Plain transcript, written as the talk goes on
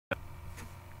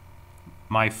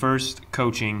My first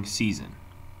coaching season.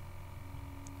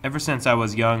 Ever since I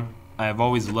was young, I have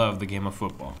always loved the game of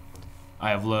football.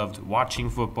 I have loved watching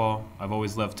football, I've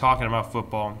always loved talking about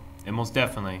football, and most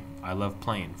definitely, I love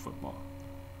playing football.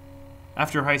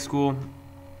 After high school,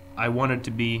 I wanted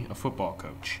to be a football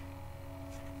coach.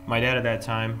 My dad at that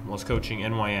time was coaching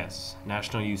NYS,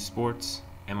 National Youth Sports,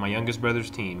 and my youngest brother's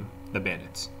team, the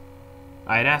Bandits.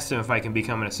 I had asked him if I can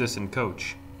become an assistant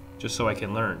coach, just so I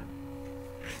can learn.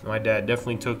 My dad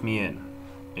definitely took me in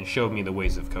and showed me the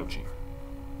ways of coaching.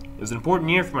 It was an important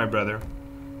year for my brother,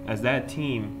 as that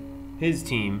team, his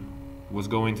team, was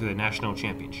going to the national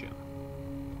championship.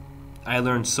 I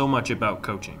learned so much about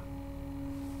coaching.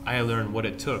 I learned what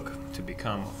it took to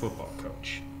become a football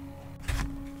coach.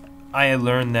 I had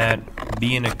learned that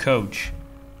being a coach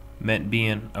meant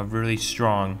being a really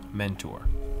strong mentor,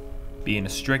 being a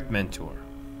strict mentor,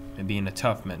 and being a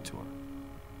tough mentor.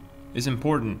 It's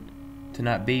important to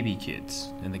not baby kids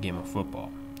in the game of football.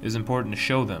 It's important to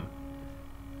show them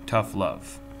tough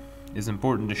love. It's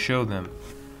important to show them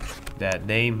that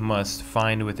they must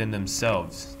find within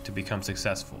themselves to become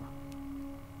successful.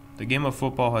 The game of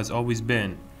football has always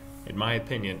been, in my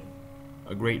opinion,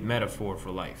 a great metaphor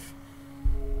for life.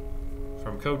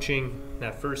 From coaching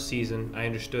that first season, I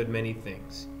understood many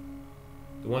things.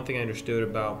 The one thing I understood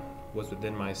about was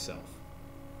within myself.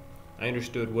 I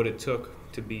understood what it took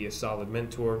to be a solid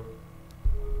mentor.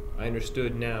 I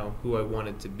understood now who I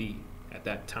wanted to be at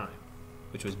that time,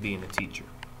 which was being a teacher.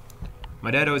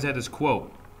 My dad always had this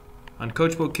quote: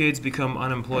 "Uncoachable kids become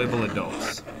unemployable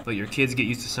adults. Let your kids get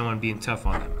used to someone being tough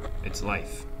on them. It's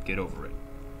life. Get over it."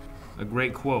 A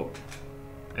great quote,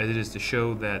 as it is to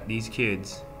show that these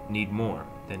kids need more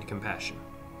than compassion.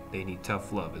 They need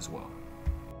tough love as well.